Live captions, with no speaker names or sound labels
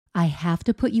I have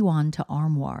to put you on to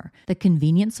Armoire, the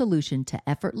convenient solution to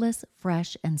effortless,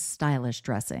 fresh, and stylish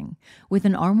dressing. With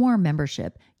an Armoire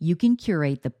membership, you can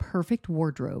curate the perfect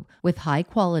wardrobe with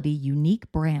high-quality,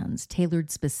 unique brands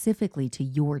tailored specifically to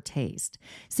your taste.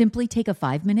 Simply take a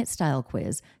 5-minute style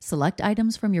quiz, select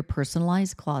items from your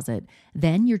personalized closet,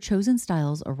 then your chosen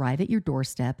styles arrive at your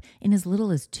doorstep in as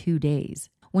little as 2 days.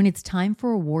 When it's time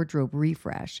for a wardrobe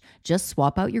refresh, just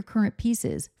swap out your current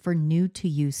pieces for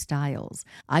new-to-you styles.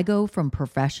 I go from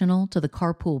professional to the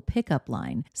carpool pickup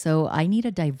line, so I need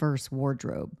a diverse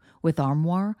wardrobe. With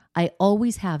Armoire, I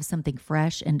always have something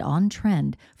fresh and on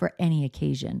trend for any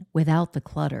occasion, without the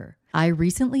clutter. I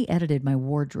recently edited my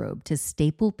wardrobe to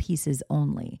staple pieces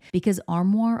only because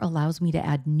Armoire allows me to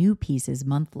add new pieces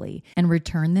monthly and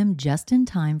return them just in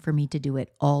time for me to do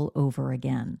it all over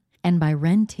again. And by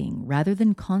renting rather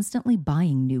than constantly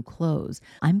buying new clothes,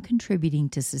 I'm contributing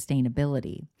to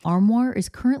sustainability. Armoire is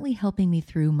currently helping me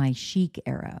through my chic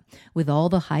era with all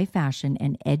the high fashion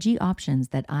and edgy options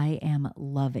that I am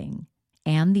loving.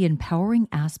 And the empowering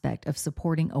aspect of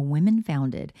supporting a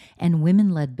women-founded and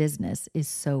women-led business is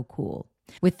so cool.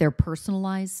 With their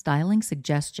personalized styling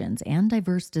suggestions and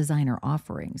diverse designer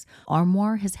offerings,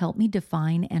 Armoire has helped me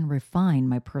define and refine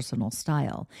my personal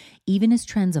style, even as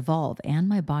trends evolve and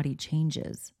my body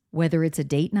changes. Whether it's a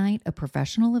date night, a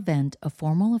professional event, a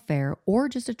formal affair, or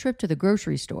just a trip to the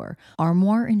grocery store,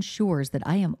 Armoire ensures that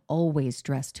I am always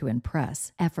dressed to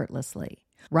impress effortlessly.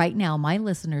 Right now, my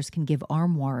listeners can give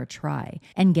Armoire a try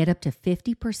and get up to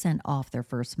 50% off their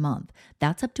first month.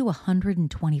 That's up to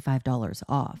 $125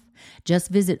 off. Just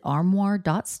visit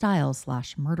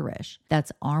armoire.style/murderish.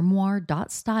 That's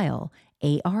armoire.style,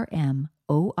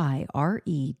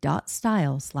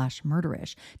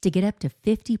 ARMOIRE.style/murderish to get up to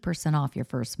 50% off your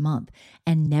first month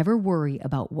and never worry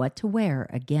about what to wear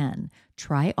again.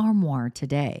 Try Armoire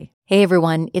today. Hey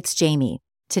everyone, it's Jamie.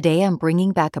 Today, I'm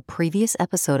bringing back a previous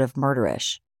episode of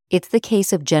Murderish. It's the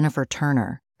case of Jennifer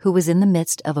Turner, who was in the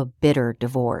midst of a bitter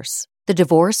divorce. The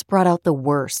divorce brought out the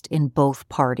worst in both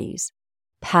parties.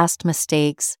 Past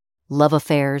mistakes, love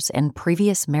affairs, and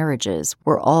previous marriages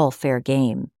were all fair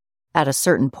game. At a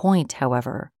certain point,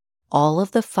 however, all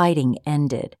of the fighting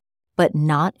ended, but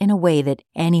not in a way that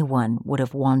anyone would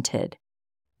have wanted.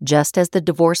 Just as the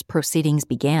divorce proceedings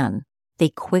began, they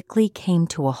quickly came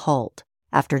to a halt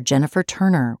after Jennifer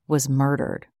Turner was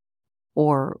murdered.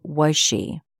 Or was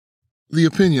she? The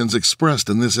opinions expressed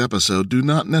in this episode do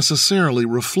not necessarily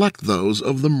reflect those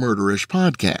of the Murderish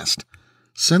podcast.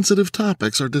 Sensitive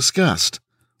topics are discussed.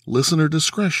 Listener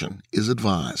discretion is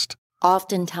advised.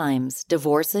 Oftentimes,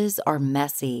 divorces are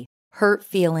messy. Hurt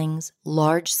feelings,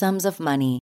 large sums of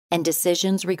money, and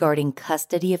decisions regarding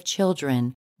custody of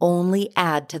children only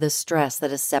add to the stress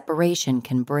that a separation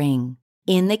can bring.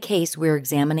 In the case we're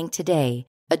examining today,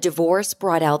 a divorce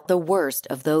brought out the worst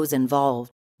of those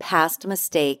involved. Past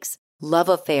mistakes, love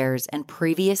affairs, and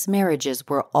previous marriages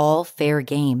were all fair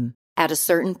game. At a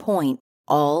certain point,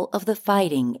 all of the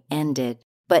fighting ended,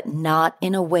 but not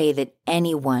in a way that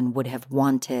anyone would have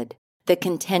wanted. The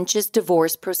contentious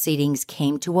divorce proceedings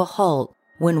came to a halt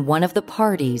when one of the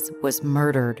parties was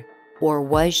murdered. Or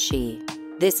was she?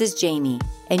 This is Jamie,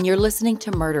 and you're listening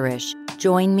to Murderish.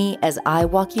 Join me as I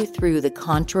walk you through the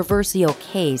controversial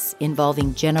case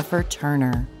involving Jennifer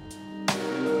Turner.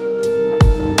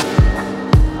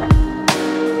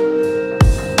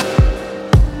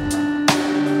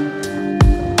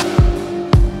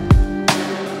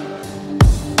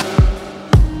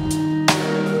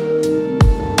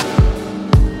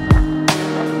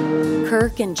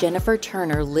 Kirk and Jennifer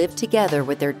Turner lived together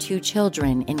with their 2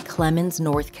 children in Clemmons,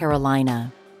 North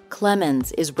Carolina.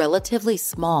 Clemmons is relatively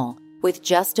small, with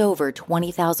just over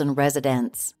 20,000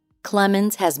 residents.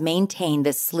 Clemmons has maintained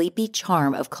the sleepy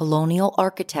charm of colonial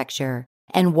architecture,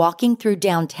 and walking through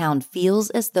downtown feels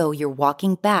as though you're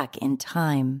walking back in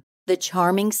time. The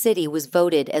charming city was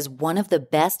voted as one of the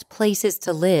best places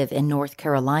to live in North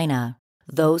Carolina.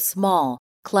 Though small,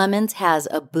 Clemmons has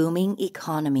a booming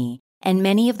economy, and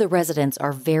many of the residents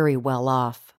are very well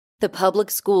off. The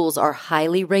public schools are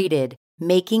highly rated,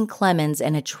 making Clemmons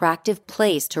an attractive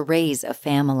place to raise a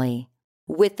family.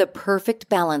 With the perfect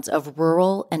balance of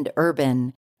rural and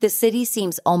urban, the city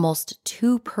seems almost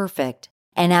too perfect,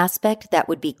 an aspect that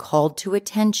would be called to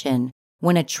attention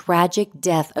when a tragic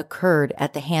death occurred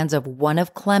at the hands of one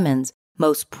of Clemmons'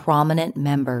 most prominent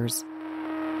members.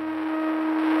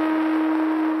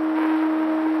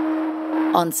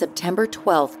 On September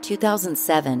 12,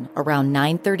 2007, around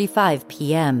 9:35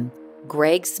 p.m.,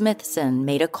 Greg Smithson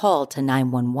made a call to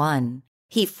 911.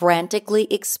 He frantically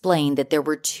explained that there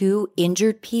were 2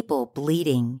 injured people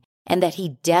bleeding and that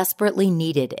he desperately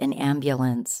needed an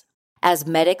ambulance. As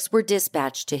medics were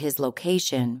dispatched to his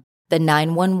location, the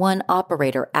 911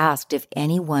 operator asked if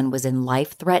anyone was in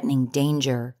life-threatening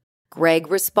danger.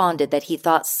 Greg responded that he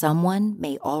thought someone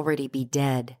may already be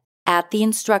dead. At the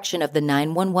instruction of the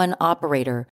 911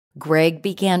 operator, Greg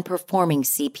began performing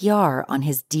CPR on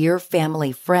his dear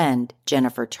family friend,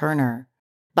 Jennifer Turner.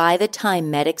 By the time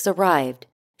medics arrived,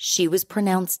 she was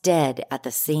pronounced dead at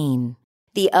the scene.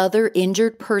 The other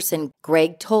injured person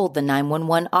Greg told the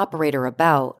 911 operator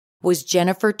about was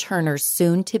Jennifer Turner's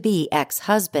soon-to-be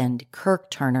ex-husband, Kirk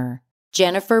Turner.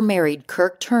 Jennifer married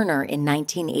Kirk Turner in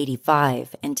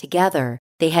 1985, and together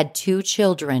they had 2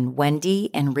 children, Wendy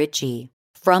and Richie.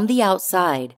 From the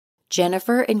outside,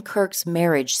 Jennifer and Kirk's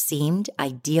marriage seemed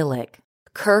idyllic.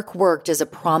 Kirk worked as a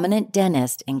prominent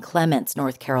dentist in Clements,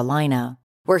 North Carolina,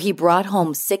 where he brought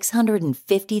home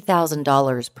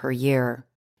 $650,000 per year.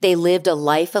 They lived a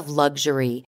life of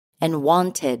luxury and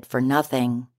wanted for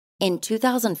nothing. In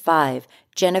 2005,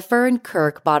 Jennifer and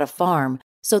Kirk bought a farm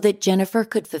so that Jennifer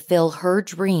could fulfill her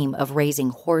dream of raising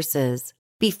horses.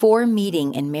 Before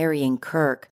meeting and marrying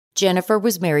Kirk, Jennifer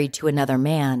was married to another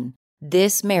man.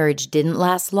 This marriage didn't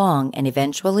last long and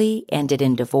eventually ended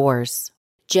in divorce.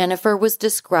 Jennifer was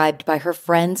described by her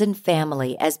friends and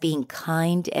family as being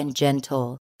kind and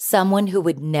gentle, someone who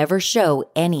would never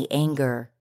show any anger.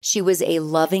 She was a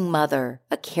loving mother,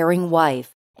 a caring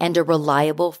wife, and a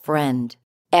reliable friend.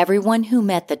 Everyone who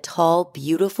met the tall,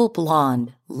 beautiful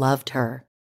blonde loved her.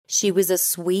 She was a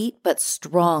sweet but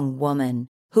strong woman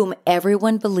whom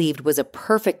everyone believed was a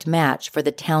perfect match for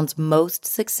the town's most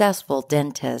successful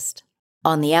dentist.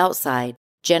 On the outside,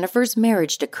 Jennifer's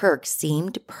marriage to Kirk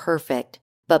seemed perfect,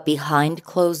 but behind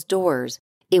closed doors,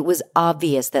 it was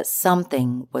obvious that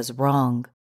something was wrong.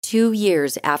 2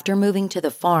 years after moving to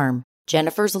the farm,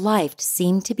 Jennifer's life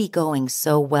seemed to be going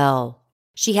so well.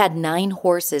 She had 9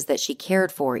 horses that she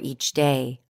cared for each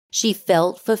day. She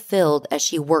felt fulfilled as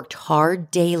she worked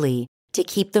hard daily to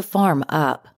keep the farm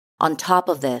up. On top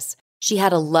of this, she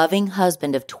had a loving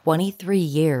husband of 23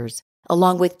 years,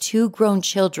 along with 2 grown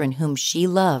children whom she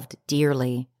loved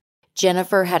dearly.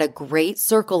 Jennifer had a great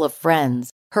circle of friends.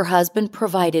 Her husband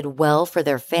provided well for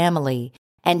their family,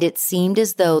 and it seemed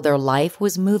as though their life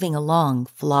was moving along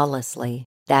flawlessly.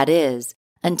 That is,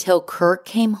 until Kirk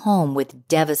came home with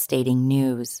devastating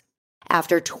news.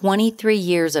 After 23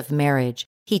 years of marriage,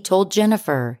 he told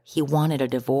Jennifer he wanted a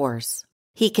divorce.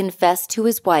 He confessed to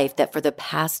his wife that for the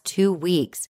past 2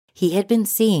 weeks, he had been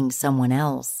seeing someone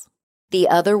else. The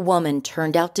other woman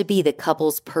turned out to be the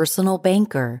couple's personal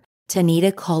banker,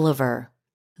 Tanita Culliver.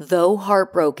 Though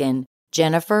heartbroken,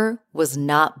 Jennifer was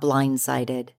not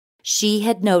blindsided. She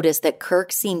had noticed that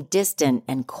Kirk seemed distant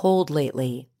and cold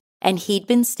lately, and he'd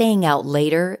been staying out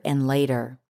later and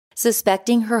later.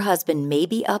 Suspecting her husband may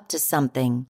be up to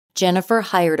something, Jennifer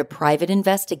hired a private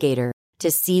investigator to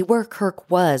see where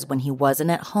Kirk was when he wasn't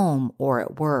at home or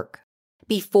at work.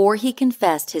 Before he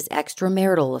confessed his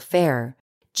extramarital affair,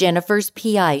 Jennifer's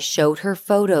PI showed her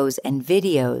photos and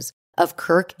videos of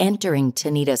Kirk entering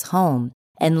Tanita's home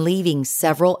and leaving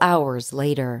several hours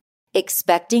later.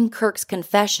 Expecting Kirk's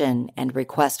confession and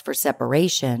request for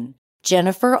separation,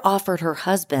 Jennifer offered her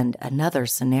husband another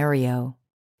scenario.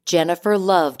 Jennifer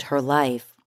loved her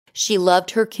life. She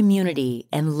loved her community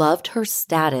and loved her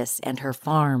status and her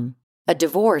farm. A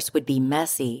divorce would be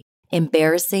messy,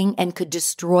 embarrassing, and could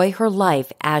destroy her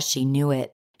life as she knew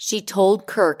it. She told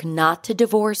Kirk not to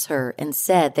divorce her and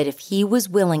said that if he was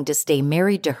willing to stay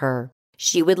married to her,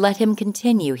 she would let him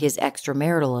continue his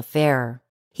extramarital affair.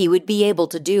 He would be able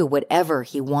to do whatever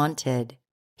he wanted.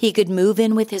 He could move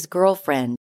in with his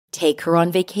girlfriend, take her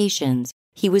on vacations.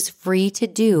 He was free to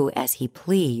do as he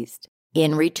pleased.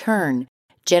 In return,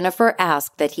 Jennifer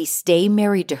asked that he stay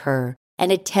married to her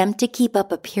and attempt to keep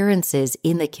up appearances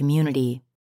in the community.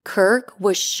 Kirk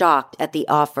was shocked at the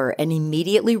offer and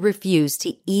immediately refused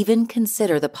to even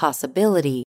consider the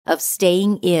possibility of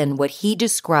staying in what he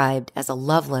described as a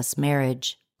loveless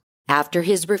marriage. After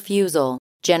his refusal,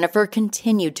 Jennifer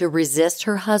continued to resist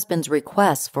her husband's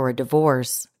requests for a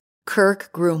divorce.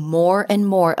 Kirk grew more and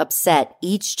more upset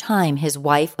each time his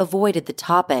wife avoided the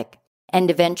topic, and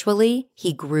eventually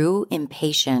he grew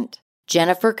impatient.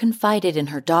 Jennifer confided in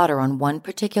her daughter on one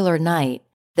particular night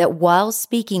that while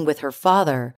speaking with her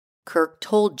father, Kirk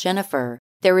told Jennifer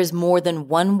there is more than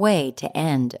one way to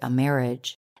end a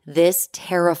marriage. This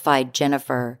terrified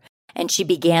Jennifer, and she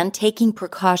began taking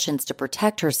precautions to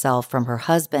protect herself from her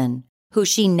husband, who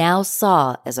she now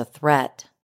saw as a threat.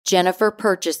 Jennifer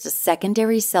purchased a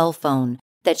secondary cell phone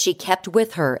that she kept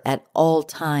with her at all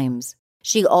times.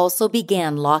 She also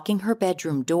began locking her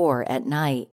bedroom door at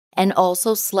night and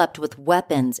also slept with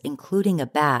weapons, including a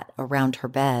bat, around her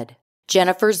bed.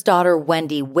 Jennifer's daughter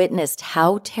Wendy witnessed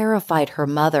how terrified her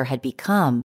mother had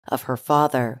become of her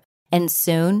father, and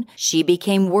soon she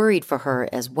became worried for her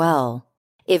as well.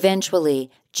 Eventually,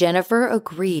 Jennifer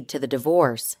agreed to the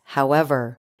divorce.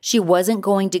 However, she wasn't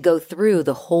going to go through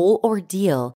the whole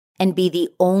ordeal and be the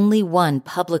only one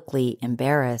publicly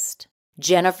embarrassed.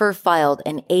 Jennifer filed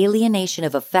an alienation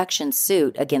of affection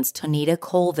suit against Tonita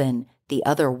Colvin, the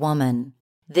other woman.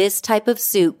 This type of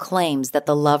suit claims that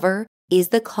the lover is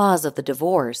the cause of the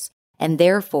divorce and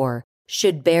therefore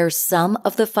should bear some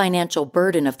of the financial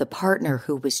burden of the partner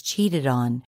who was cheated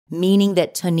on, meaning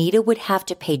that Tonita would have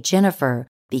to pay Jennifer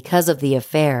because of the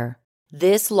affair.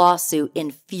 This lawsuit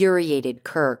infuriated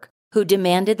Kirk, who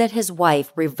demanded that his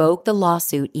wife revoke the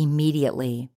lawsuit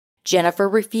immediately. Jennifer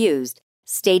refused,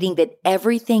 stating that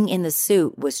everything in the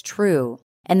suit was true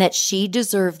and that she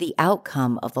deserved the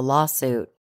outcome of the lawsuit.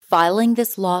 Filing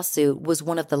this lawsuit was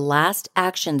one of the last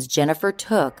actions Jennifer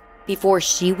took before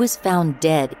she was found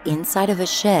dead inside of a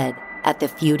shed at the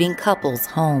feuding couple's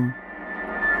home.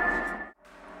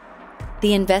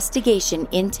 The investigation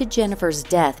into Jennifer's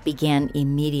death began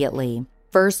immediately.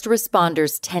 First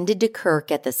responders tended to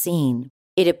Kirk at the scene.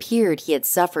 It appeared he had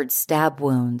suffered stab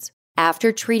wounds.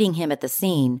 After treating him at the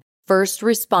scene, first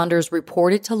responders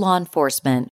reported to law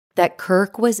enforcement that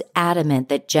Kirk was adamant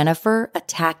that Jennifer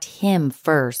attacked him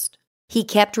first. He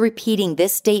kept repeating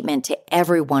this statement to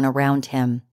everyone around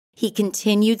him. He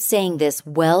continued saying this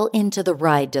well into the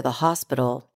ride to the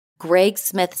hospital. Greg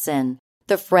Smithson,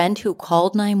 the friend who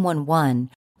called 911,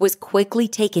 was quickly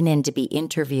taken in to be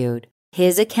interviewed.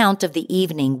 His account of the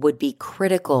evening would be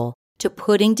critical to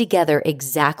putting together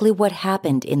exactly what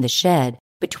happened in the shed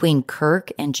between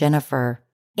Kirk and Jennifer.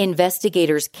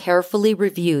 Investigators carefully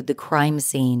reviewed the crime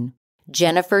scene.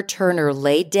 Jennifer Turner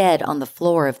lay dead on the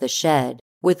floor of the shed,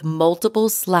 with multiple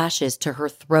slashes to her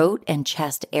throat and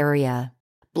chest area.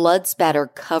 Blood spatter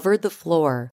covered the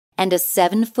floor, and a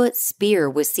 7-foot spear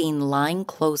was seen lying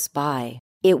close by.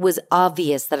 It was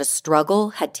obvious that a struggle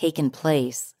had taken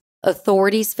place.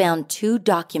 Authorities found 2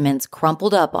 documents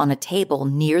crumpled up on a table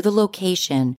near the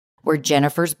location where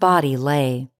Jennifer's body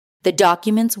lay. The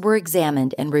documents were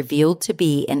examined and revealed to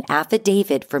be an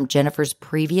affidavit from Jennifer's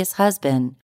previous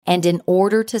husband and an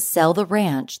order to sell the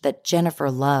ranch that Jennifer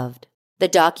loved. The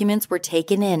documents were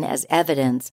taken in as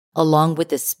evidence, along with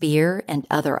the spear and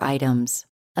other items.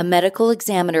 A medical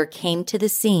examiner came to the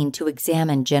scene to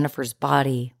examine Jennifer's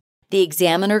body. The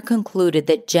examiner concluded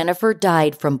that Jennifer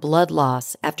died from blood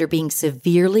loss after being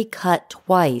severely cut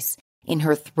twice in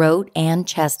her throat and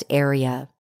chest area.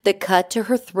 The cut to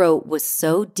her throat was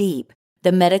so deep,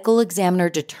 the medical examiner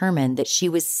determined that she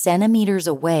was centimeters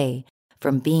away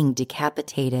from being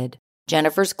decapitated.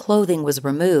 Jennifer's clothing was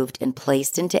removed and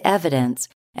placed into evidence,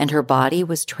 and her body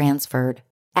was transferred.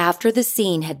 After the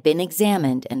scene had been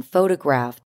examined and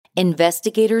photographed,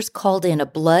 investigators called in a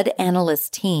blood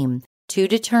analyst team to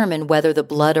determine whether the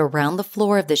blood around the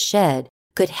floor of the shed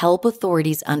could help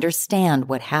authorities understand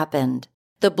what happened.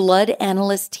 The blood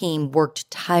analyst team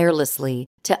worked tirelessly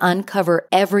to uncover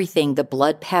everything the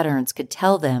blood patterns could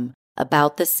tell them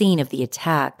about the scene of the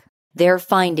attack. Their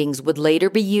findings would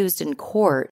later be used in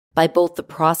court by both the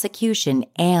prosecution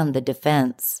and the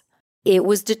defense. It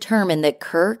was determined that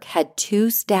Kirk had 2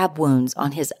 stab wounds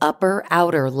on his upper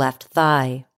outer left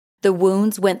thigh. The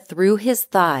wounds went through his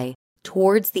thigh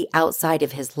towards the outside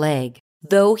of his leg.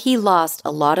 Though he lost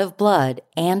a lot of blood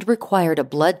and required a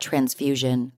blood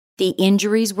transfusion, the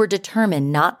injuries were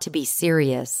determined not to be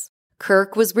serious.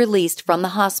 Kirk was released from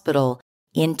the hospital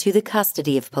into the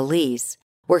custody of police,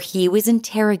 where he was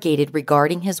interrogated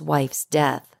regarding his wife's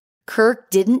death.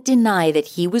 Kirk didn't deny that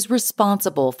he was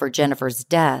responsible for Jennifer's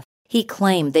death. He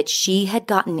claimed that she had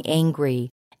gotten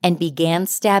angry and began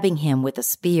stabbing him with a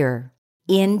spear.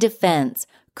 In defense,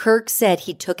 Kirk said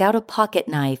he took out a pocket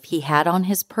knife he had on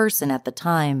his person at the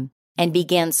time and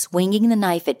began swinging the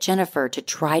knife at Jennifer to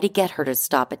try to get her to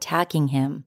stop attacking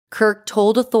him. Kirk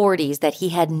told authorities that he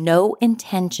had no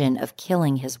intention of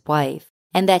killing his wife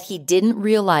and that he didn't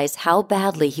realize how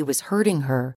badly he was hurting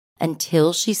her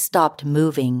until she stopped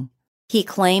moving. He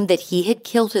claimed that he had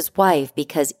killed his wife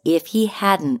because if he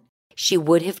hadn't, she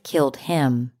would have killed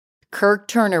him. Kirk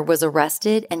Turner was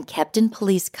arrested and kept in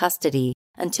police custody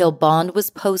until bond was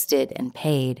posted and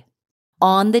paid.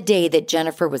 On the day that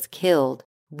Jennifer was killed,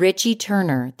 Richie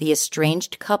Turner, the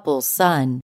estranged couple's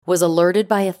son, was alerted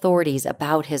by authorities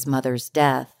about his mother's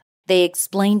death. They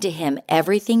explained to him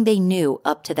everything they knew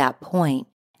up to that point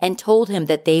and told him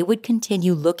that they would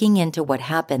continue looking into what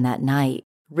happened that night.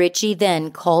 Richie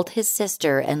then called his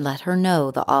sister and let her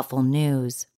know the awful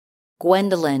news.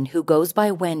 Gwendolyn, who goes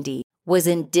by Wendy, was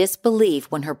in disbelief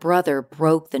when her brother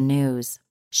broke the news.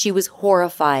 She was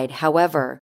horrified.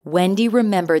 However, Wendy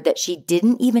remembered that she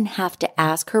didn't even have to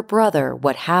ask her brother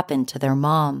what happened to their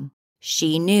mom.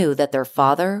 She knew that their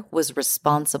father was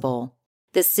responsible.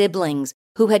 The siblings,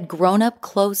 who had grown up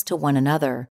close to one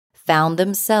another, found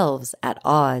themselves at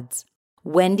odds.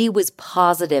 Wendy was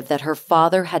positive that her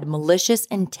father had malicious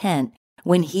intent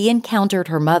when he encountered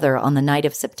her mother on the night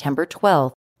of September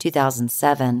 12,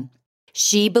 2007.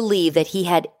 She believed that he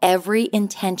had every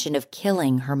intention of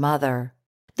killing her mother.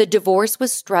 The divorce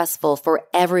was stressful for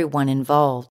everyone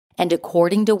involved, and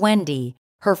according to Wendy,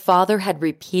 her father had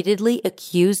repeatedly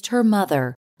accused her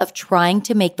mother of trying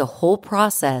to make the whole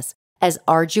process as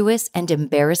arduous and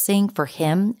embarrassing for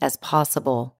him as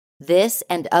possible. This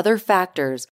and other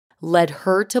factors led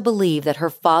her to believe that her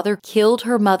father killed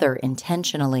her mother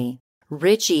intentionally.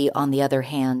 Richie, on the other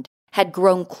hand, had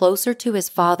grown closer to his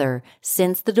father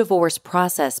since the divorce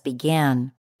process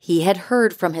began. He had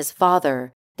heard from his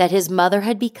father that his mother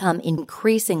had become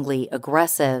increasingly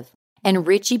aggressive, and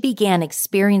Richie began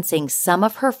experiencing some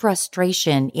of her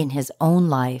frustration in his own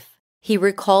life. He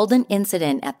recalled an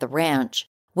incident at the ranch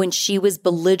when she was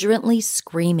belligerently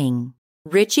screaming.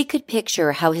 Richie could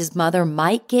picture how his mother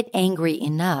might get angry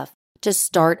enough to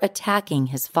start attacking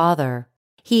his father.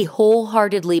 He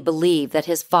wholeheartedly believed that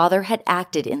his father had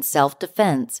acted in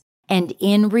self-defense and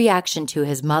in reaction to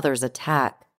his mother's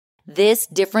attack. This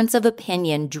difference of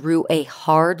opinion drew a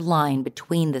hard line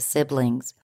between the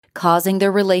siblings, causing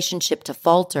their relationship to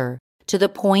falter to the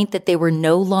point that they were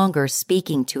no longer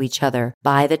speaking to each other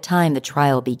by the time the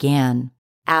trial began.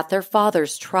 At their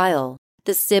father's trial,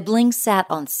 the siblings sat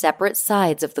on separate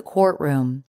sides of the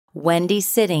courtroom, Wendy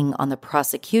sitting on the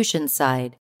prosecution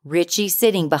side, Richie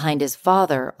sitting behind his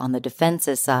father on the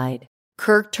defense's side.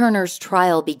 Kirk Turner's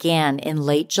trial began in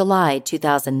late July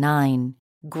 2009.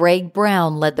 Greg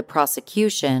Brown led the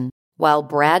prosecution, while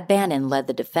Brad Bannon led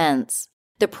the defense.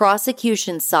 The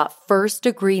prosecution sought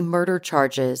first-degree murder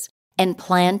charges and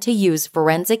planned to use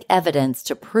forensic evidence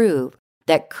to prove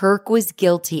that Kirk was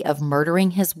guilty of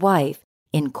murdering his wife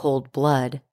in cold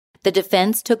blood. The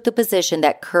defense took the position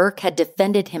that Kirk had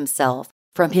defended himself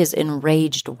from his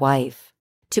enraged wife.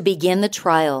 To begin the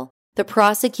trial, the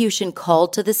prosecution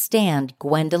called to the stand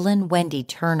Gwendolyn Wendy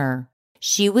Turner.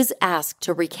 She was asked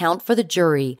to recount for the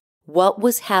jury what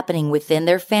was happening within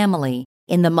their family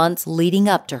in the months leading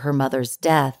up to her mother's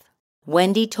death.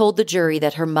 Wendy told the jury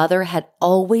that her mother had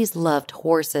always loved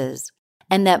horses,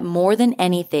 and that more than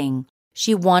anything,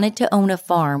 she wanted to own a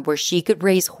farm where she could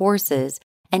raise horses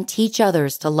and teach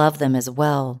others to love them as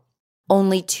well.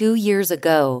 Only 2 years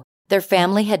ago, their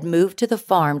family had moved to the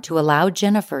farm to allow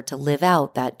Jennifer to live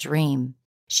out that dream.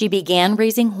 She began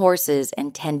raising horses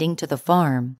and tending to the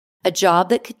farm, a job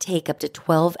that could take up to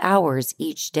 12 hours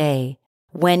each day.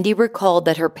 Wendy recalled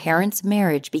that her parents'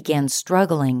 marriage began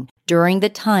struggling during the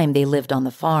time they lived on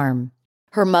the farm.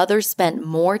 Her mother spent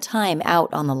more time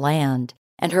out on the land,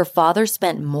 and her father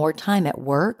spent more time at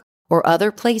work or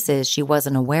other places she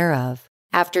wasn't aware of.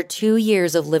 After 2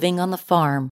 years of living on the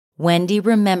farm, Wendy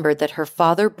remembered that her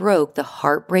father broke the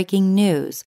heartbreaking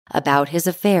news about his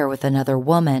affair with another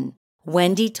woman.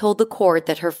 Wendy told the court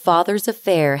that her father's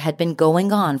affair had been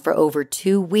going on for over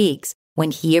 2 weeks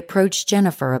when he approached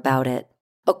Jennifer about it.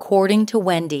 According to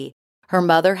Wendy, her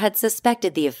mother had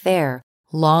suspected the affair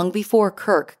long before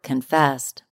Kirk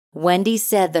confessed. Wendy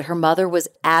said that her mother was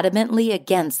adamantly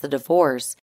against the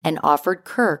divorce and offered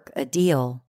Kirk a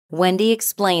deal. Wendy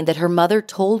explained that her mother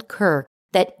told Kirk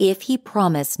that if he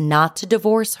promised not to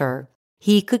divorce her,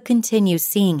 he could continue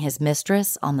seeing his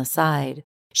mistress on the side.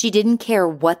 She didn't care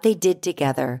what they did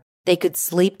together. They could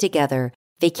sleep together,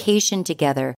 vacation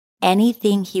together,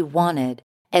 anything he wanted,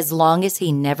 as long as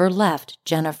he never left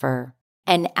Jennifer.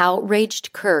 An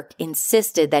outraged Kirk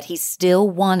insisted that he still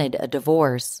wanted a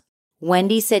divorce.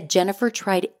 Wendy said Jennifer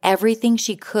tried everything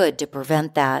she could to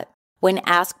prevent that. When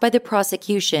asked by the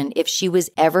prosecution if she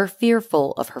was ever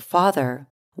fearful of her father,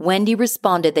 Wendy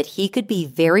responded that he could be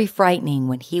very frightening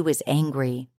when he was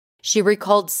angry. She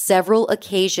recalled several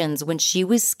occasions when she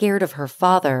was scared of her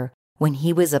father when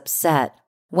he was upset.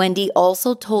 Wendy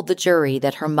also told the jury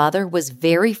that her mother was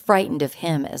very frightened of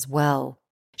him as well.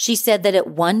 She said that at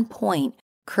one point,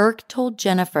 Kirk told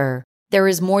Jennifer there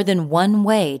is more than one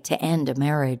way to end a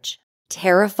marriage.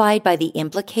 Terrified by the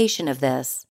implication of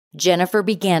this, Jennifer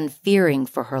began fearing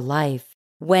for her life.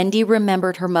 Wendy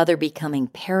remembered her mother becoming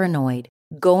paranoid,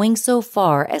 going so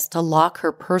far as to lock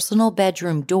her personal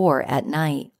bedroom door at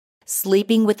night,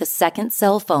 sleeping with a second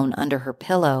cell phone under her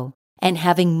pillow, and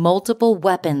having multiple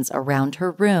weapons around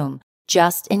her room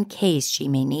just in case she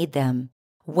may need them.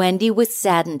 Wendy was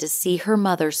saddened to see her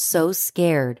mother so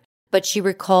scared, but she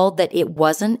recalled that it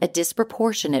wasn't a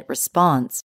disproportionate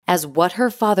response, as what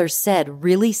her father said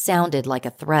really sounded like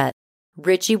a threat.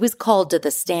 Richie was called to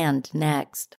the stand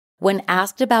next. When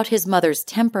asked about his mother's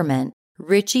temperament,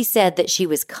 Richie said that she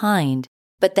was kind,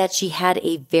 but that she had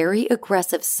a very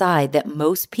aggressive side that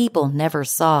most people never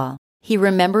saw. He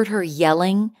remembered her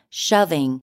yelling,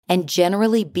 shoving, and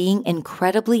generally being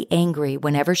incredibly angry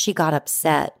whenever she got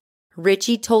upset.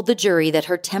 Richie told the jury that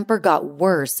her temper got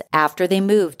worse after they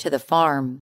moved to the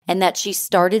farm, and that she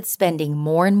started spending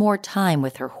more and more time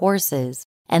with her horses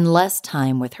and less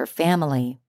time with her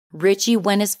family. Richie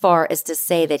went as far as to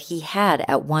say that he had,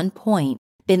 at one point,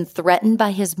 been threatened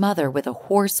by his mother with a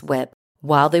horsewhip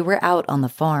while they were out on the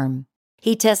farm.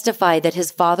 He testified that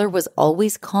his father was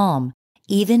always calm,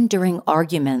 even during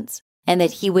arguments, and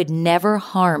that he would never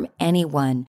harm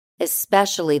anyone,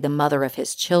 especially the mother of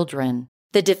his children.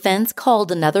 The defense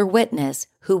called another witness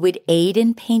who would aid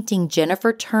in painting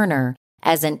Jennifer Turner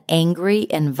as an angry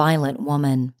and violent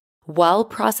woman. While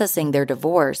processing their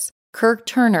divorce, Kirk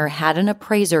Turner had an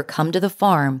appraiser come to the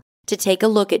farm to take a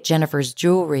look at Jennifer's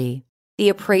jewelry. The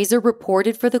appraiser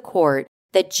reported for the court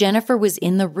that Jennifer was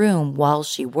in the room while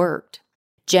she worked.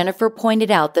 Jennifer pointed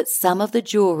out that some of the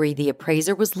jewelry the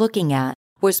appraiser was looking at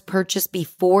was purchased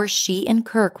before she and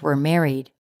Kirk were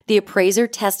married. The appraiser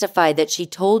testified that she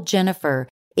told Jennifer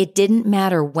it didn't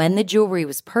matter when the jewelry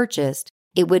was purchased,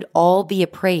 it would all be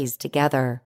appraised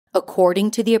together.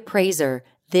 According to the appraiser,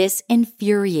 this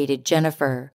infuriated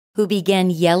Jennifer, who began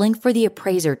yelling for the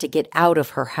appraiser to get out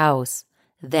of her house.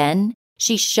 Then,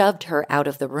 she shoved her out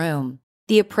of the room.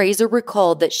 The appraiser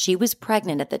recalled that she was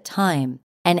pregnant at the time,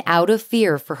 and out of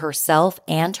fear for herself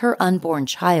and her unborn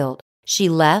child, she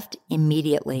left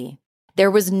immediately.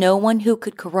 There was no one who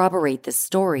could corroborate this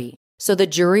story, so the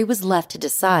jury was left to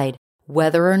decide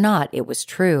whether or not it was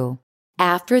true.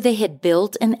 After they had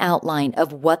built an outline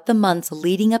of what the months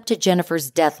leading up to Jennifer's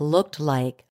death looked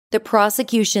like, the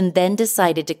prosecution then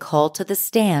decided to call to the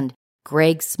stand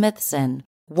Greg Smithson,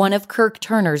 one of Kirk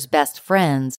Turner's best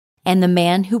friends, and the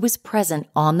man who was present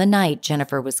on the night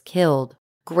Jennifer was killed.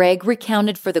 Greg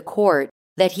recounted for the court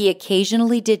that he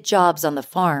occasionally did jobs on the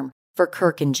farm for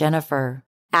Kirk and Jennifer.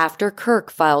 After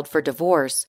Kirk filed for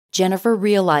divorce, Jennifer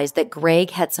realized that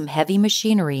Greg had some heavy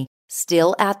machinery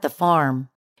still at the farm.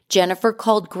 Jennifer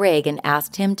called Greg and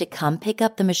asked him to come pick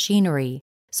up the machinery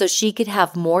so she could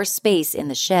have more space in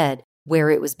the shed where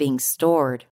it was being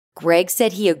stored. Greg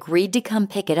said he agreed to come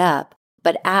pick it up,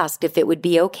 but asked if it would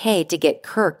be okay to get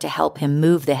Kirk to help him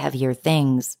move the heavier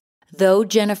things. Though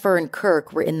Jennifer and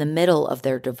Kirk were in the middle of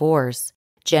their divorce,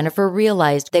 Jennifer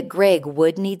realized that Greg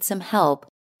would need some help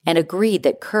and agreed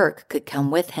that Kirk could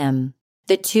come with him.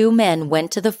 The two men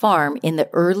went to the farm in the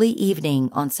early evening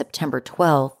on September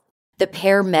 12th. The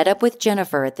pair met up with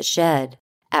Jennifer at the shed.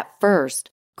 At first,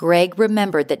 Greg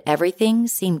remembered that everything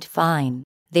seemed fine.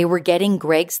 They were getting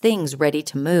Greg's things ready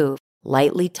to move,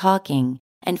 lightly talking,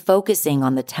 and focusing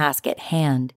on the task at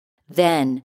hand.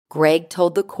 Then, Greg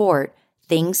told the court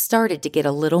things started to get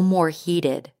a little more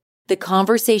heated. The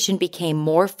conversation became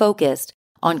more focused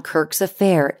on Kirk's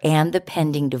affair and the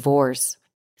pending divorce.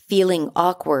 Feeling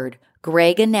awkward,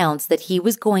 Greg announced that he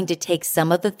was going to take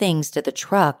some of the things to the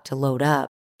truck to load up.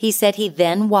 He said he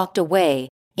then walked away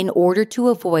in order to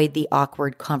avoid the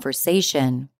awkward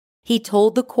conversation. He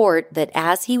told the court that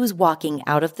as he was walking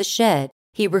out of the shed,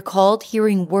 he recalled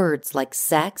hearing words like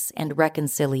sex and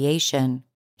reconciliation.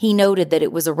 He noted that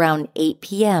it was around 8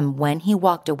 p.m. when he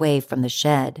walked away from the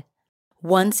shed.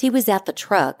 Once he was at the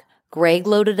truck, Greg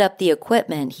loaded up the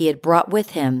equipment he had brought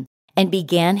with him and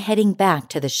began heading back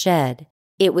to the shed.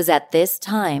 It was at this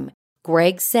time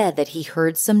Greg said that he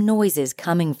heard some noises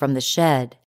coming from the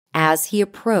shed. As he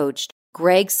approached,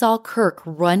 Greg saw Kirk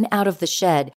run out of the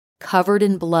shed, covered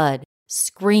in blood,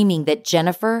 screaming that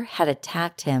Jennifer had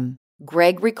attacked him.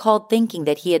 Greg recalled thinking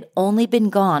that he had only been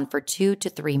gone for 2 to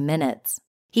 3 minutes.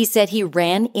 He said he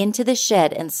ran into the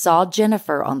shed and saw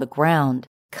Jennifer on the ground,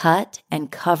 cut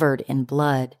and covered in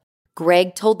blood.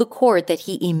 Greg told the court that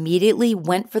he immediately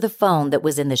went for the phone that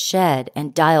was in the shed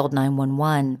and dialed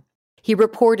 911. He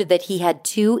reported that he had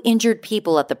 2 injured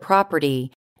people at the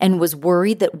property and was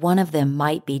worried that one of them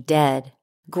might be dead.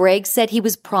 Greg said he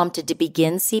was prompted to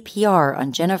begin CPR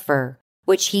on Jennifer,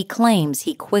 which he claims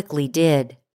he quickly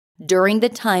did. During the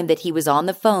time that he was on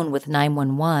the phone with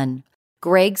 911,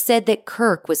 Greg said that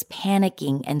Kirk was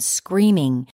panicking and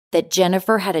screaming that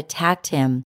Jennifer had attacked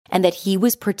him and that he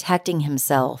was protecting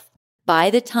himself.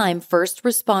 By the time first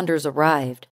responders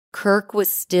arrived, Kirk was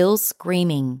still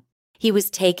screaming. He was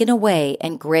taken away,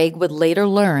 and Greg would later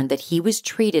learn that he was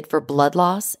treated for blood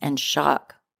loss and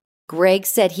shock. Greg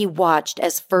said he watched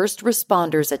as first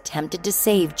responders attempted to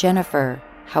save Jennifer.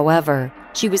 However,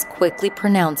 she was quickly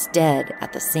pronounced dead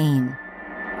at the scene.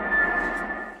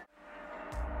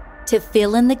 To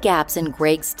fill in the gaps in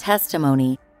Greg's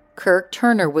testimony, Kirk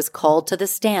Turner was called to the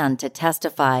stand to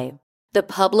testify. The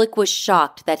public was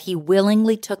shocked that he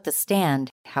willingly took the stand.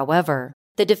 However,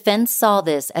 the defense saw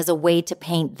this as a way to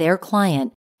paint their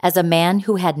client as a man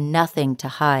who had nothing to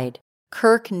hide.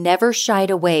 Kirk never shied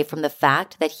away from the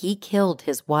fact that he killed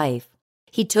his wife.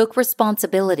 He took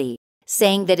responsibility,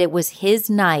 saying that it was his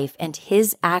knife and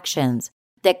his actions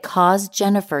that caused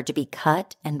Jennifer to be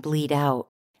cut and bleed out.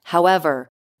 However,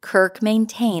 Kirk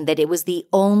maintained that it was the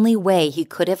only way he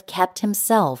could have kept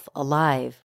himself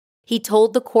alive. He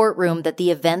told the courtroom that the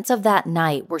events of that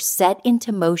night were set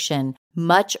into motion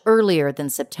much earlier than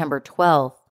September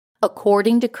 12th.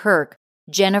 According to Kirk,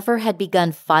 Jennifer had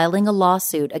begun filing a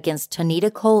lawsuit against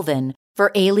Tonita Colvin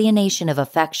for alienation of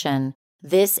affection.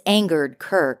 This angered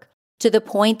Kirk to the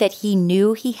point that he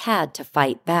knew he had to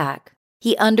fight back.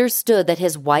 He understood that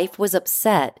his wife was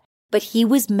upset, but he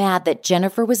was mad that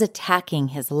Jennifer was attacking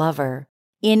his lover.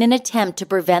 In an attempt to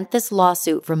prevent this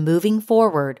lawsuit from moving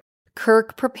forward,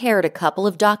 Kirk prepared a couple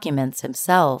of documents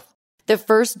himself. The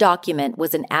first document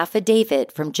was an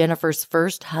affidavit from Jennifer's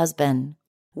first husband.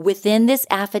 Within this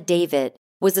affidavit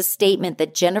was a statement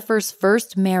that Jennifer's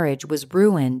first marriage was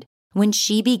ruined when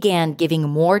she began giving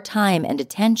more time and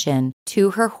attention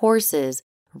to her horses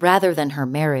rather than her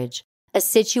marriage, a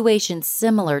situation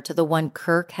similar to the one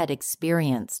Kirk had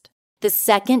experienced. The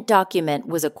second document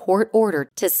was a court order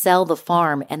to sell the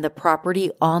farm and the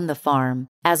property on the farm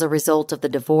as a result of the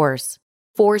divorce.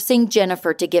 Forcing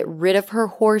Jennifer to get rid of her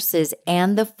horses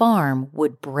and the farm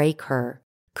would break her.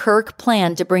 Kirk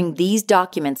planned to bring these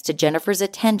documents to Jennifer's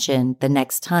attention the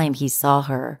next time he saw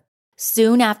her.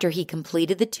 Soon after he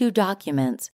completed the two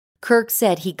documents, Kirk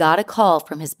said he got a call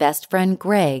from his best friend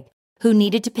Greg, who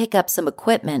needed to pick up some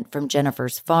equipment from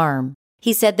Jennifer's farm.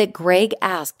 He said that Greg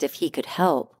asked if he could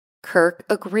help. Kirk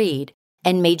agreed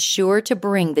and made sure to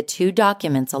bring the two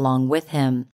documents along with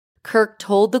him. Kirk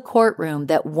told the courtroom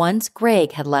that once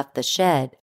Greg had left the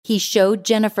shed, he showed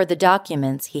Jennifer the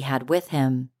documents he had with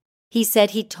him. He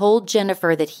said he told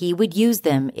Jennifer that he would use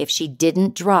them if she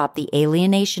didn't drop the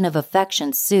alienation of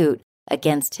affection suit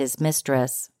against his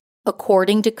mistress.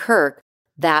 According to Kirk,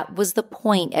 that was the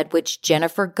point at which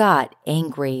Jennifer got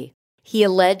angry. He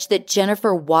alleged that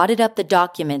Jennifer wadded up the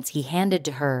documents he handed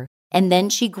to her, and then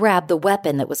she grabbed the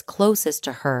weapon that was closest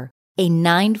to her, a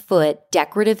 9-foot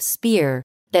decorative spear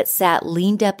that sat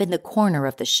leaned up in the corner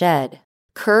of the shed.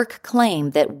 Kirk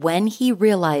claimed that when he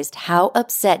realized how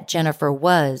upset Jennifer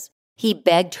was, he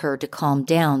begged her to calm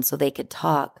down so they could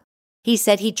talk. He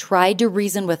said he tried to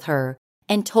reason with her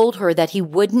and told her that he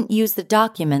wouldn't use the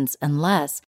documents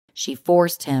unless she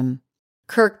forced him.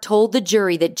 Kirk told the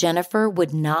jury that Jennifer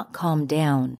would not calm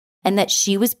down and that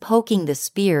she was poking the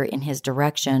spear in his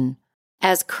direction.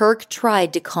 As Kirk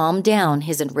tried to calm down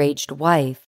his enraged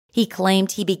wife, he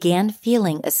claimed he began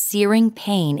feeling a searing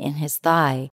pain in his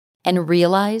thigh and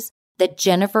realized that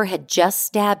Jennifer had just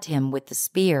stabbed him with the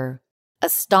spear.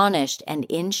 Astonished and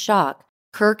in shock,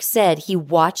 Kirk said he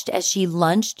watched as she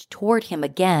lunged toward him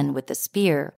again with the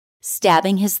spear,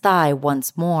 stabbing his thigh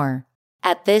once more.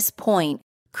 At this point,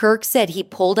 Kirk said he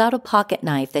pulled out a pocket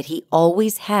knife that he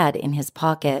always had in his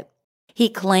pocket. He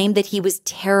claimed that he was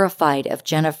terrified of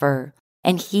Jennifer,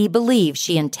 and he believed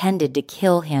she intended to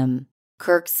kill him.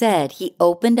 Kirk said he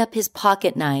opened up his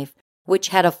pocket knife, which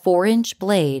had a 4-inch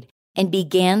blade, and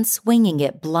began swinging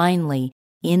it blindly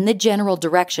in the general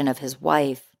direction of his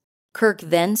wife. Kirk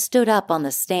then stood up on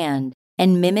the stand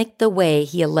and mimicked the way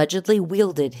he allegedly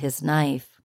wielded his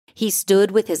knife. He stood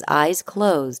with his eyes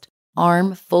closed,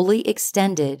 arm fully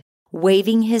extended,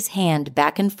 waving his hand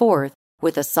back and forth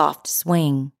with a soft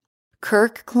swing.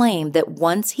 Kirk claimed that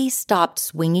once he stopped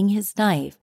swinging his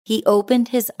knife, he opened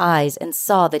his eyes and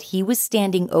saw that he was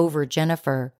standing over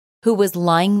Jennifer, who was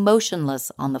lying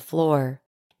motionless on the floor.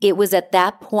 It was at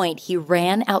that point he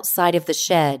ran outside of the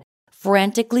shed,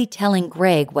 frantically telling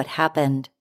Greg what happened.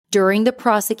 During the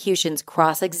prosecution's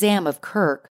cross-exam of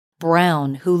Kirk,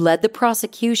 Brown, who led the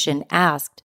prosecution,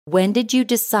 asked, "When did you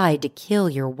decide to kill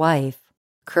your wife?"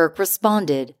 Kirk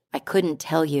responded, "I couldn't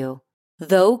tell you."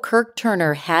 Though Kirk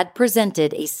Turner had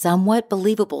presented a somewhat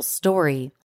believable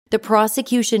story, the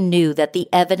prosecution knew that the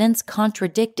evidence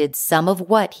contradicted some of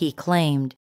what he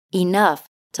claimed, enough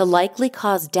to likely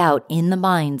cause doubt in the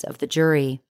minds of the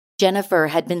jury. Jennifer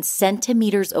had been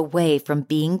centimeters away from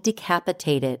being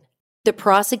decapitated. The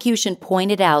prosecution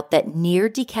pointed out that near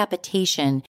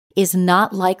decapitation is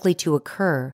not likely to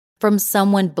occur from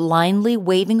someone blindly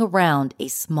waving around a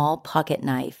small pocket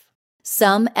knife.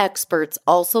 Some experts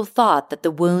also thought that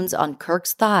the wounds on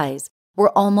Kirk's thighs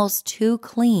were almost too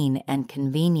clean and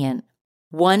convenient.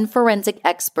 One forensic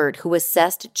expert who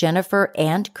assessed Jennifer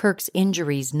and Kirk's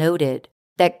injuries noted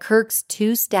that Kirk's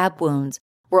 2 stab wounds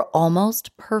were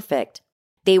almost perfect.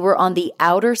 They were on the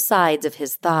outer sides of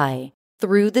his thigh,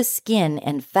 through the skin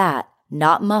and fat,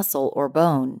 not muscle or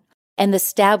bone, and the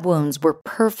stab wounds were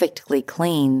perfectly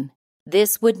clean.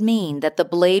 This would mean that the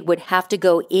blade would have to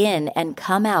go in and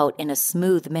come out in a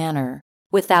smooth manner,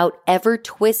 without ever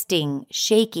twisting,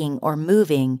 shaking, or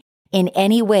moving in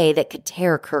any way that could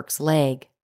tear Kirk's leg.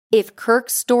 If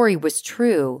Kirk's story was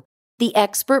true, the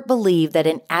expert believed that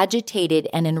an agitated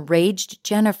and enraged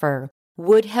Jennifer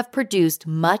would have produced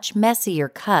much messier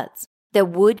cuts that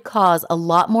would cause a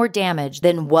lot more damage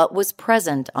than what was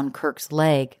present on Kirk's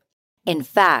leg. In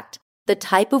fact, the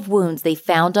type of wounds they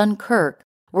found on Kirk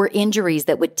were injuries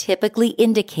that would typically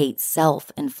indicate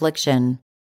self-infliction.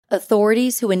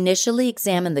 Authorities who initially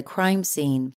examined the crime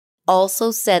scene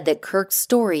also said that Kirk's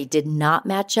story did not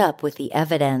match up with the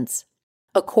evidence.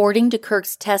 According to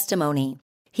Kirk's testimony,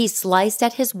 he sliced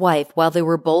at his wife while they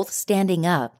were both standing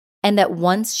up, and that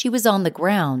once she was on the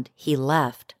ground, he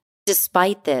left.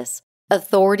 Despite this,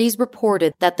 authorities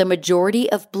reported that the majority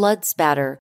of blood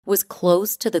spatter was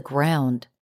close to the ground.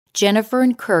 Jennifer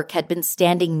and Kirk had been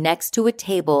standing next to a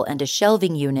table and a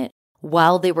shelving unit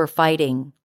while they were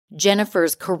fighting.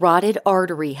 Jennifer's carotid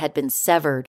artery had been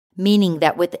severed, meaning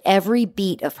that with every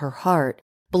beat of her heart,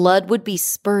 blood would be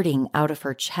spurting out of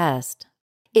her chest.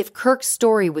 If Kirk's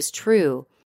story was true,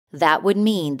 that would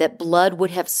mean that blood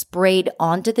would have sprayed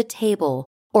onto the table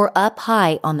or up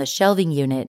high on the shelving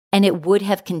unit, and it would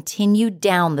have continued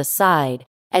down the side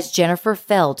as Jennifer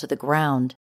fell to the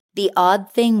ground. The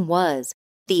odd thing was,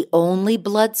 the only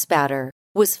blood spatter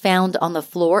was found on the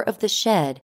floor of the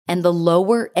shed and the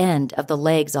lower end of the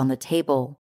legs on the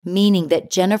table, meaning that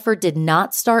Jennifer did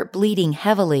not start bleeding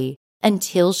heavily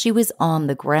until she was on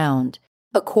the ground.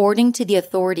 According to the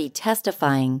authority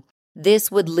testifying,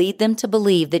 this would lead them to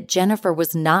believe that Jennifer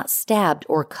was not stabbed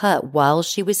or cut while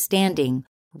she was standing.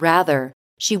 Rather,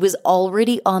 she was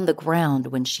already on the ground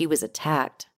when she was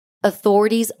attacked.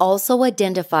 Authorities also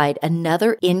identified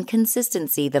another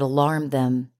inconsistency that alarmed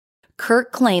them.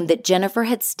 Kirk claimed that Jennifer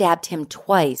had stabbed him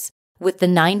twice with the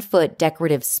 9-foot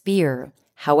decorative spear.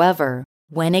 However,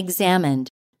 when examined,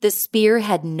 the spear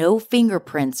had no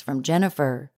fingerprints from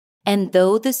Jennifer. And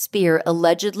though the spear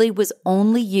allegedly was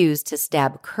only used to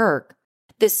stab Kirk,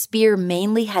 the spear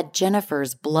mainly had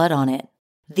Jennifer's blood on it.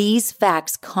 These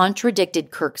facts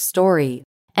contradicted Kirk's story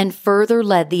and further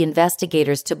led the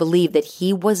investigators to believe that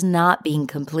he was not being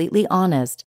completely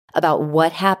honest about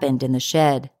what happened in the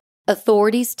shed.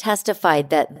 Authorities testified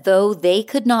that though they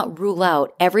could not rule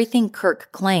out everything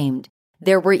Kirk claimed,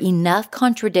 there were enough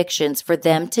contradictions for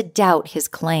them to doubt his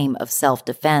claim of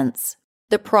self-defense.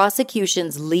 The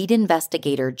prosecution's lead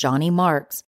investigator, Johnny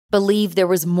Marks, believed there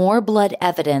was more blood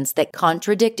evidence that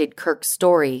contradicted Kirk's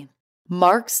story.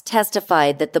 Marks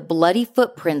testified that the bloody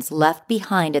footprints left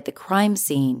behind at the crime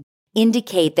scene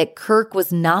indicate that Kirk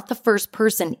was not the first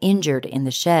person injured in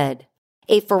the shed.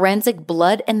 A forensic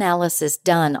blood analysis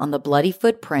done on the bloody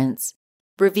footprints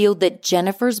revealed that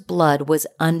Jennifer's blood was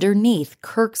underneath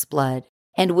Kirk's blood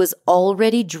and was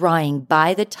already drying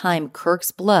by the time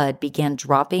Kirk's blood began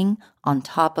dropping on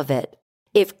top of it.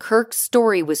 If Kirk's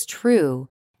story was true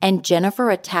and Jennifer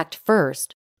attacked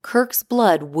first, Kirk's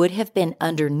blood would have been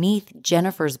underneath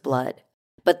Jennifer's blood,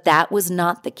 but that was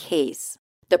not the case.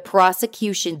 The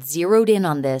prosecution zeroed in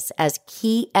on this as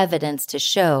key evidence to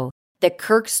show that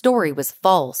Kirk's story was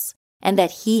false and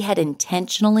that he had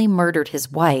intentionally murdered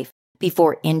his wife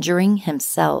before injuring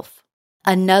himself.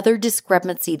 Another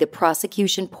discrepancy the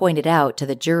prosecution pointed out to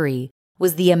the jury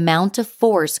was the amount of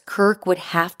force Kirk would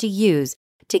have to use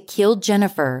to kill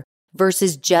Jennifer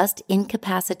versus just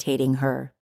incapacitating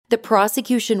her. The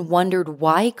prosecution wondered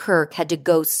why Kirk had to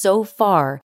go so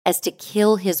far as to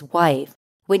kill his wife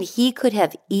when he could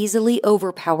have easily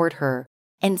overpowered her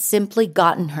and simply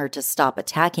gotten her to stop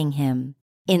attacking him.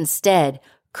 Instead,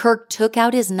 Kirk took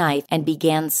out his knife and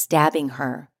began stabbing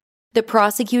her. The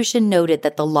prosecution noted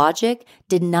that the logic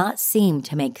did not seem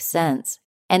to make sense,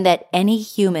 and that any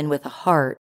human with a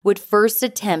heart would first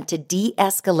attempt to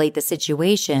de-escalate the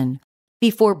situation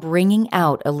before bringing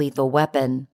out a lethal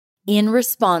weapon. In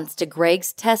response to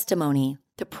Greg's testimony,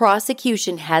 the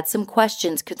prosecution had some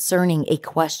questions concerning a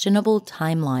questionable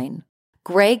timeline.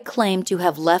 Greg claimed to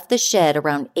have left the shed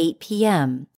around 8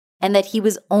 p.m. and that he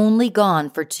was only gone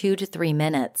for 2 to 3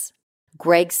 minutes.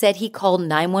 Greg said he called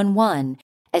 911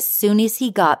 as soon as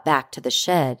he got back to the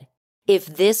shed. If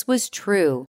this was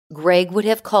true, Greg would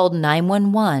have called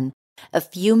 911 a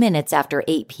few minutes after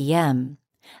 8 p.m.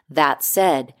 That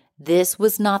said, this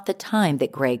was not the time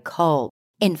that Greg called.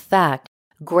 In fact,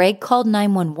 Greg called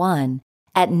 911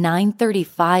 at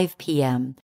 9:35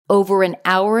 p.m., over an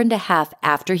hour and a half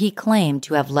after he claimed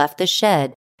to have left the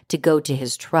shed to go to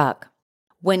his truck.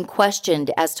 When questioned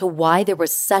as to why there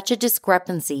was such a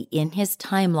discrepancy in his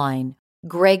timeline,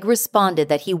 Greg responded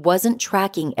that he wasn't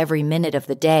tracking every minute of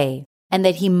the day and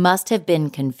that he must have been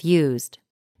confused.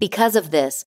 Because of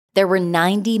this, there were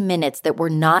 90 minutes that were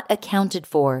not accounted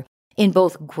for in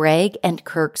both Greg and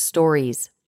Kirk's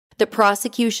stories. The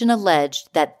prosecution alleged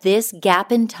that this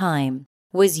gap in time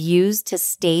was used to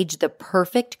stage the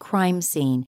perfect crime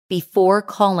scene before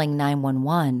calling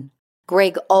 911.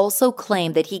 Greg also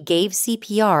claimed that he gave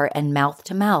CPR and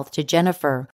mouth-to-mouth to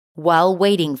Jennifer while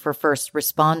waiting for first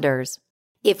responders.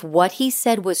 If what he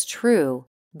said was true,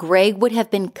 Greg would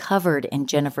have been covered in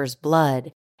Jennifer's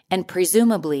blood and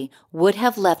presumably would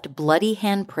have left bloody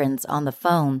handprints on the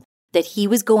phone that he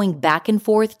was going back and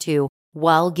forth to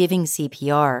while giving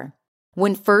CPR.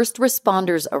 When first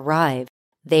responders arrived,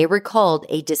 they recalled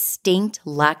a distinct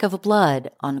lack of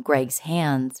blood on Greg's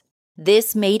hands.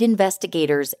 This made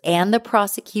investigators and the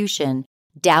prosecution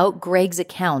doubt Greg's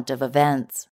account of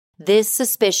events. This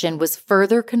suspicion was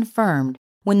further confirmed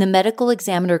when the medical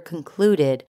examiner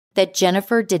concluded that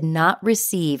Jennifer did not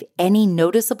receive any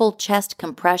noticeable chest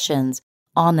compressions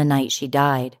on the night she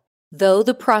died. Though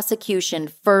the prosecution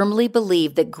firmly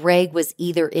believed that Greg was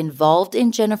either involved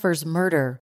in Jennifer's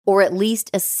murder or at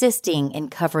least assisting in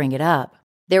covering it up,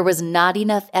 there was not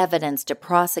enough evidence to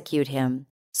prosecute him,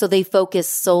 so they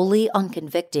focused solely on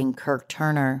convicting Kirk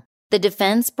Turner. The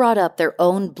defense brought up their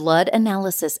own blood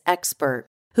analysis expert,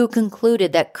 who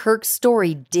concluded that Kirk's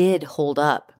story did hold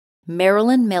up.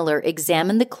 Marilyn Miller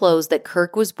examined the clothes that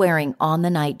Kirk was wearing on the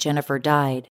night Jennifer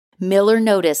died. Miller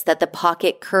noticed that the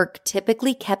pocket Kirk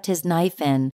typically kept his knife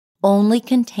in only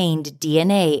contained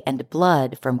DNA and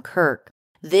blood from Kirk.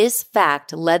 This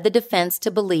fact led the defense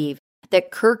to believe that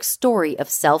Kirk's story of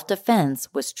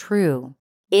self-defense was true.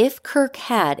 If Kirk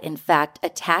had, in fact,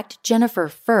 attacked Jennifer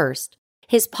first,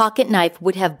 his pocket knife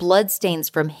would have bloodstains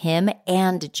from him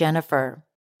and Jennifer.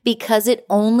 Because it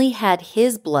only had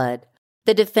his blood,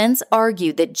 the defense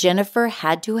argued that Jennifer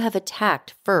had to have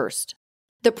attacked first.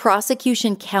 The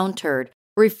prosecution countered,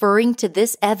 referring to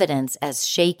this evidence as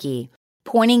shaky,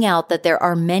 pointing out that there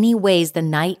are many ways the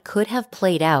night could have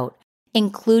played out,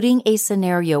 including a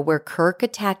scenario where Kirk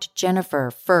attacked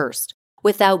Jennifer first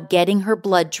without getting her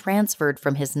blood transferred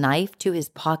from his knife to his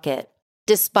pocket.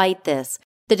 Despite this,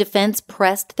 the defense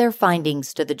pressed their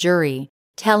findings to the jury,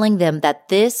 telling them that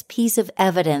this piece of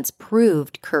evidence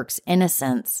proved Kirk's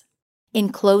innocence. In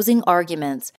closing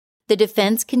arguments, the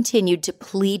defense continued to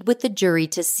plead with the jury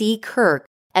to see Kirk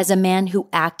as a man who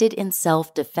acted in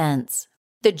self-defense.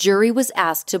 The jury was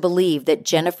asked to believe that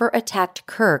Jennifer attacked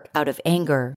Kirk out of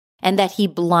anger and that he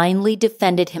blindly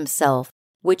defended himself,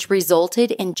 which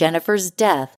resulted in Jennifer's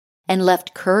death and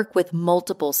left Kirk with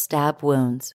multiple stab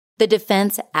wounds. The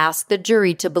defense asked the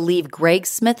jury to believe Greg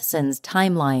Smithson's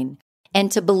timeline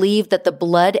and to believe that the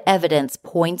blood evidence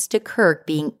points to Kirk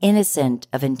being innocent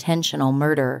of intentional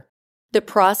murder. The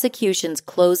prosecution's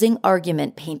closing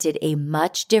argument painted a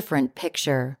much different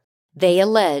picture. They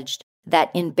alleged that,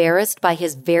 embarrassed by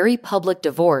his very public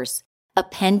divorce, a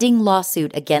pending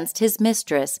lawsuit against his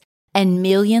mistress, and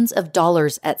millions of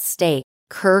dollars at stake,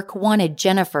 Kirk wanted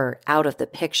Jennifer out of the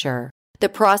picture. The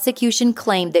prosecution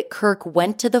claimed that Kirk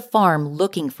went to the farm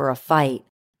looking for a fight,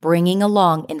 bringing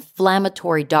along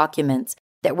inflammatory documents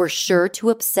that were sure to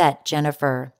upset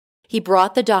Jennifer. He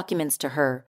brought the documents to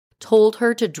her, told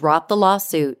her to drop the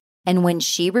lawsuit, and when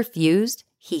she refused,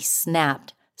 he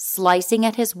snapped, slicing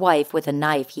at his wife with a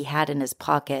knife he had in his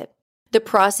pocket. The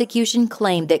prosecution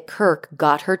claimed that Kirk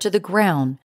got her to the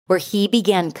ground, where he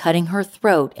began cutting her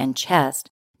throat and chest,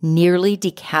 nearly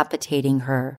decapitating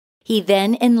her. He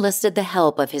then enlisted the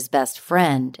help of his best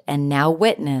friend, and now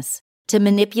witness, to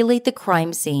manipulate the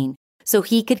crime scene so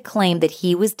he could claim that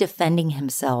he was defending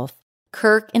himself.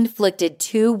 Kirk inflicted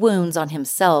 2 wounds on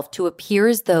himself to appear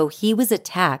as though he was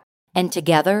attacked, and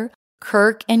together,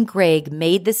 Kirk and Greg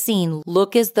made the scene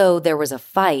look as though there was a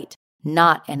fight,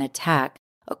 not an attack,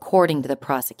 according to the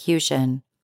prosecution.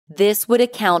 This would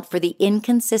account for the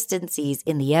inconsistencies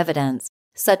in the evidence,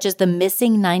 such as the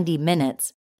missing 90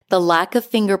 minutes, the lack of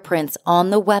fingerprints on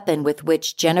the weapon with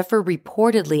which Jennifer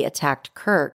reportedly attacked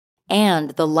Kirk, and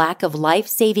the lack of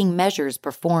life-saving measures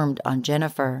performed on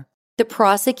Jennifer. The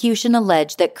prosecution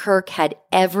alleged that Kirk had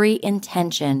every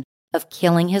intention of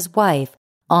killing his wife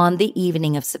on the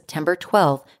evening of September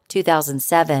 12,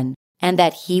 2007, and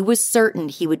that he was certain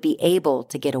he would be able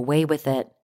to get away with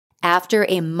it. After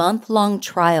a month-long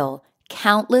trial,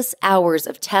 countless hours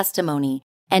of testimony,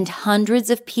 and hundreds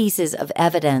of pieces of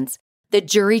evidence, the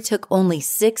jury took only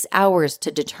 6 hours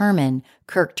to determine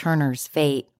Kirk Turner's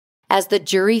fate. As the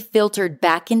jury filtered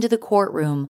back into the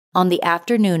courtroom on the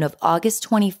afternoon of August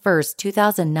 21,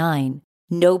 2009,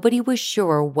 nobody was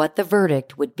sure what the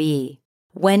verdict would be.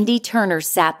 Wendy Turner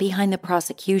sat behind the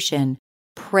prosecution,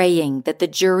 praying that the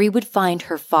jury would find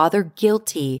her father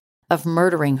guilty of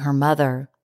murdering her mother.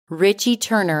 Richie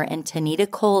Turner and Tanita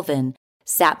Colvin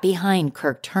sat behind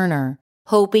Kirk Turner,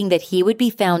 hoping that he would be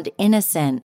found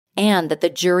innocent and that the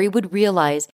jury would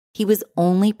realize he was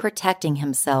only protecting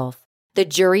himself. The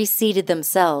jury seated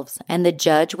themselves, and the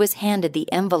judge was handed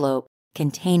the envelope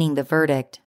containing the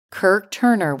verdict. Kirk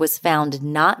Turner was found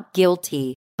not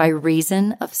guilty by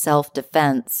reason of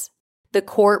self-defense. The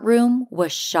courtroom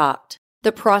was shocked.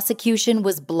 The prosecution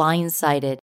was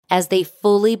blindsided as they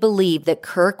fully believed that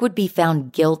Kirk would be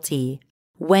found guilty.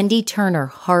 Wendy Turner,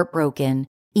 heartbroken,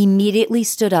 immediately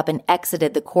stood up and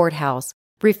exited the courthouse,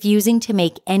 refusing to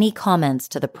make any comments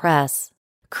to the press.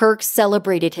 Kirk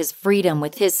celebrated his freedom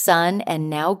with his son and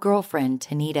now girlfriend,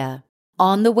 Tanita.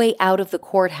 On the way out of the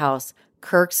courthouse,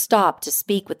 Kirk stopped to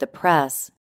speak with the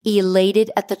press.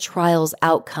 Elated at the trial's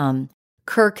outcome,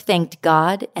 Kirk thanked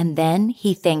God and then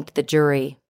he thanked the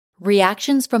jury.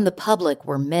 Reactions from the public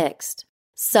were mixed.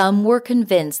 Some were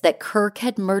convinced that Kirk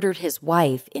had murdered his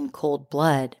wife in cold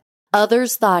blood.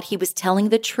 Others thought he was telling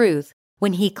the truth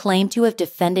when he claimed to have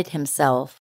defended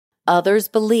himself. Others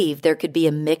believed there could be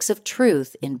a mix of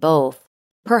truth in both.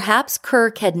 Perhaps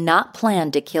Kirk had not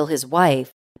planned to kill his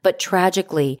wife, but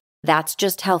tragically, that's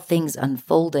just how things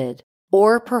unfolded.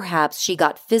 Or perhaps she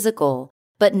got physical,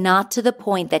 but not to the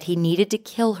point that he needed to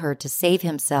kill her to save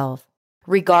himself.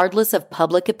 Regardless of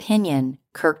public opinion,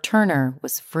 Kirk Turner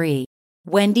was free.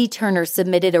 Wendy Turner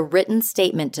submitted a written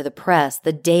statement to the press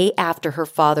the day after her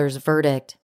father's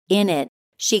verdict. In it,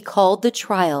 she called the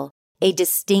trial a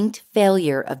distinct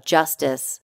failure of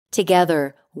justice.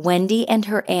 Together, Wendy and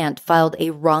her aunt filed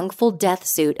a wrongful death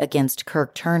suit against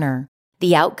Kirk Turner.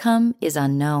 The outcome is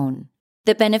unknown.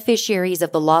 The beneficiaries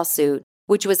of the lawsuit,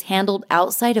 which was handled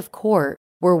outside of court,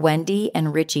 were Wendy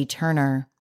and Richie Turner.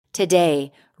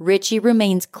 Today, Richie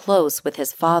remains close with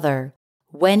his father.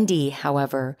 Wendy,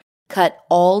 however, cut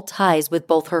all ties with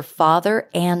both her father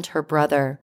and her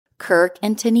brother. Kirk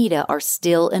and Tanita are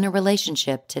still in a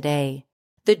relationship today.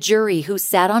 The jury who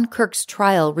sat on Kirk's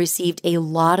trial received a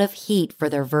lot of heat for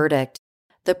their verdict.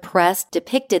 The press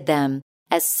depicted them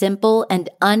as simple and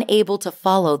unable to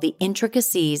follow the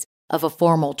intricacies of a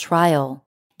formal trial.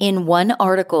 In one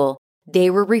article, they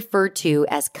were referred to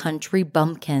as country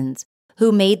bumpkins,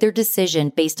 who made their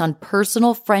decision based on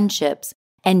personal friendships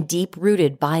and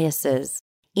deep-rooted biases.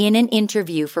 In an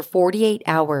interview for 48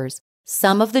 hours,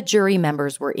 some of the jury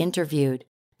members were interviewed.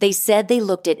 They said they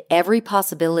looked at every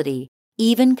possibility,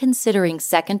 even considering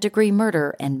second-degree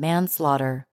murder and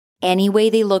manslaughter. Any way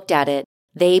they looked at it,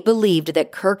 they believed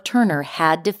that Kirk Turner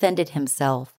had defended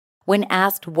himself. When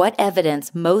asked what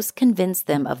evidence most convinced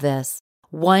them of this,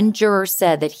 one juror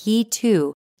said that he,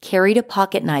 too, carried a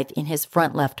pocket knife in his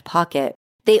front left pocket.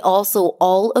 They also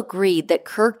all agreed that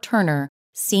Kirk Turner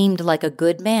seemed like a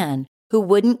good man who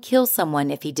wouldn't kill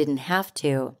someone if he didn't have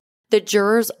to. The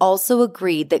jurors also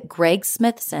agreed that Greg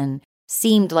Smithson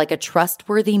seemed like a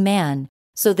trustworthy man,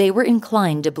 so they were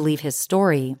inclined to believe his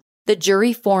story. The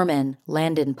jury foreman,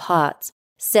 Landon Potts,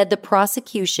 said the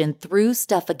prosecution threw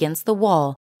stuff against the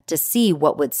wall to see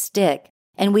what would stick,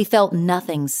 and we felt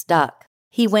nothing stuck.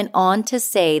 He went on to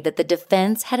say that the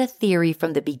defense had a theory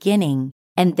from the beginning,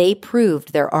 and they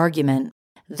proved their argument.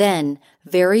 Then,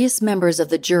 various members of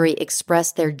the jury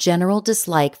expressed their general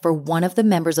dislike for one of the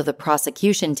members of the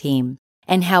prosecution team,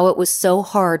 and how it was so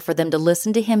hard for them to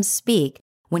listen to him speak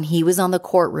when he was on the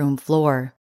courtroom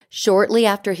floor. Shortly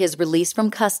after his release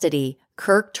from custody,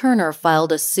 Kirk Turner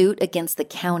filed a suit against the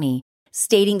county,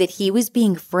 stating that he was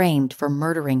being framed for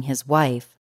murdering his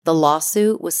wife. The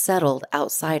lawsuit was settled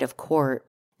outside of court.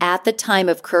 At the time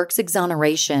of Kirk's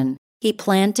exoneration, he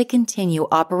planned to continue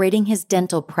operating his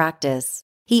dental practice.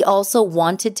 He also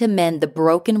wanted to mend the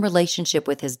broken relationship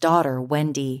with his daughter,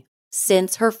 Wendy.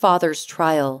 Since her father's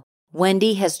trial,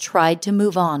 Wendy has tried to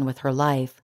move on with her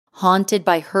life, haunted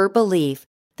by her belief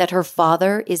that her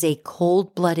father is a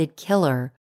cold-blooded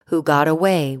killer who got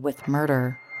away with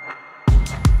murder.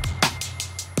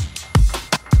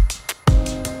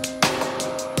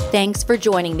 Thanks for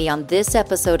joining me on this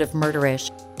episode of Murderish.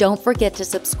 Don't forget to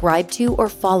subscribe to or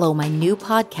follow my new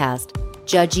podcast,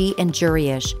 Judgy and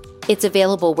Juryish. It's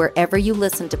available wherever you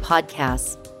listen to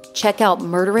podcasts. Check out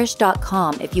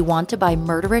Murderish.com if you want to buy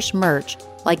Murderish merch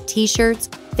like t-shirts,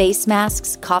 face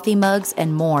masks, coffee mugs,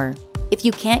 and more. If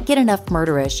you can't get enough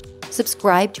Murderish,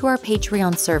 subscribe to our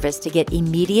Patreon service to get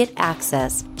immediate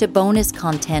access to bonus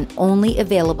content only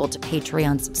available to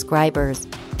Patreon subscribers.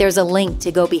 There's a link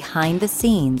to go behind the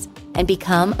scenes and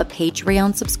become a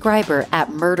Patreon subscriber at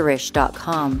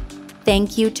Murderish.com.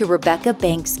 Thank you to Rebecca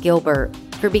Banks Gilbert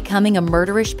for becoming a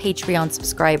Murderish Patreon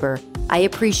subscriber. I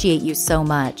appreciate you so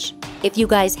much. If you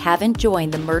guys haven't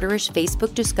joined the Murderish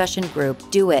Facebook discussion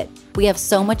group, do it. We have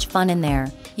so much fun in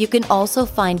there. You can also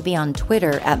find me on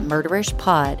Twitter at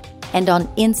MurderishPod and on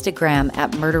Instagram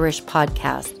at Murderish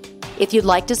Podcast. If you'd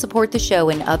like to support the show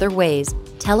in other ways,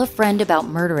 tell a friend about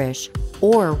Murderish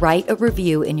or write a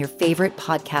review in your favorite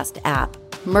podcast app.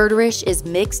 Murderish is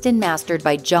mixed and mastered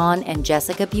by John and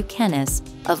Jessica Buchanan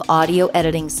of Audio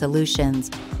Editing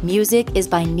Solutions. Music is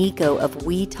by Nico of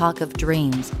We Talk of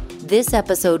Dreams. This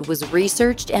episode was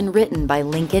researched and written by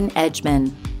Lincoln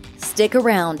Edgman. Stick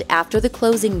around after the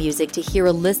closing music to hear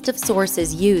a list of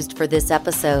sources used for this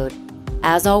episode.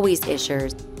 As always,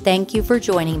 Ishers, thank you for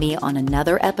joining me on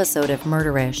another episode of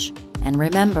Murderish. And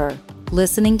remember,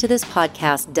 listening to this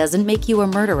podcast doesn't make you a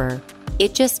murderer.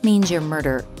 It just means you're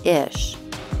murder-ish.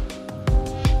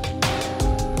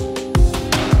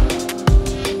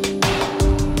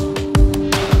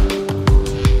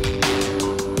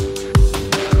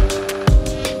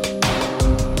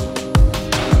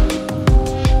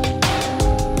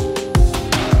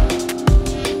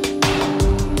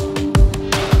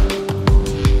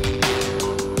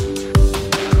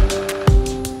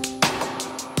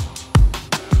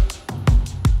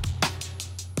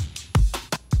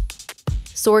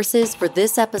 Sources for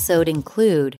this episode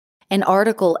include an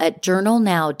article at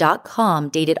journalnow.com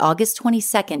dated August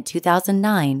 22,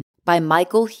 2009 by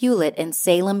Michael Hewlett and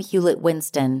Salem Hewlett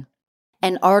Winston,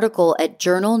 an article at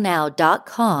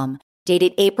journalnow.com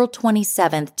dated April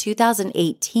 27,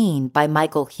 2018 by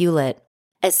Michael Hewlett,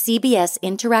 a CBS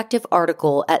Interactive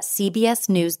article at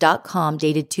cbsnews.com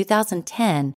dated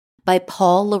 2010 by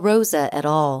Paul LaRosa et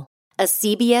al., a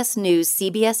CBS News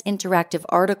CBS Interactive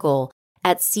article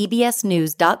at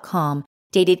cbsnews.com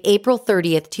dated April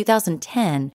 30th,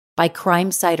 2010 by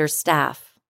CrimeCider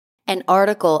staff. An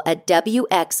article at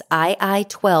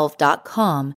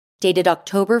wxii12.com dated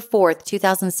October 4th,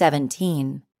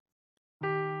 2017.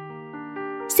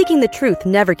 Seeking the truth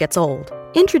never gets old.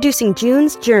 Introducing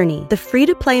June's Journey, the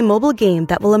free-to-play mobile game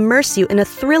that will immerse you in a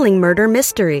thrilling murder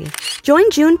mystery. Join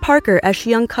June Parker as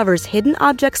she uncovers hidden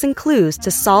objects and clues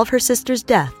to solve her sister's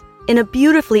death in a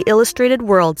beautifully illustrated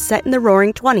world set in the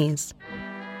Roaring '20s.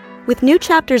 With new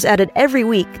chapters added every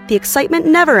week, the excitement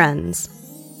never ends.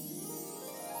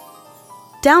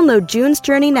 Download June's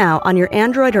Journey now on your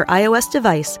Android or iOS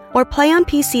device, or play on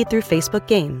PC through Facebook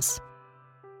Games.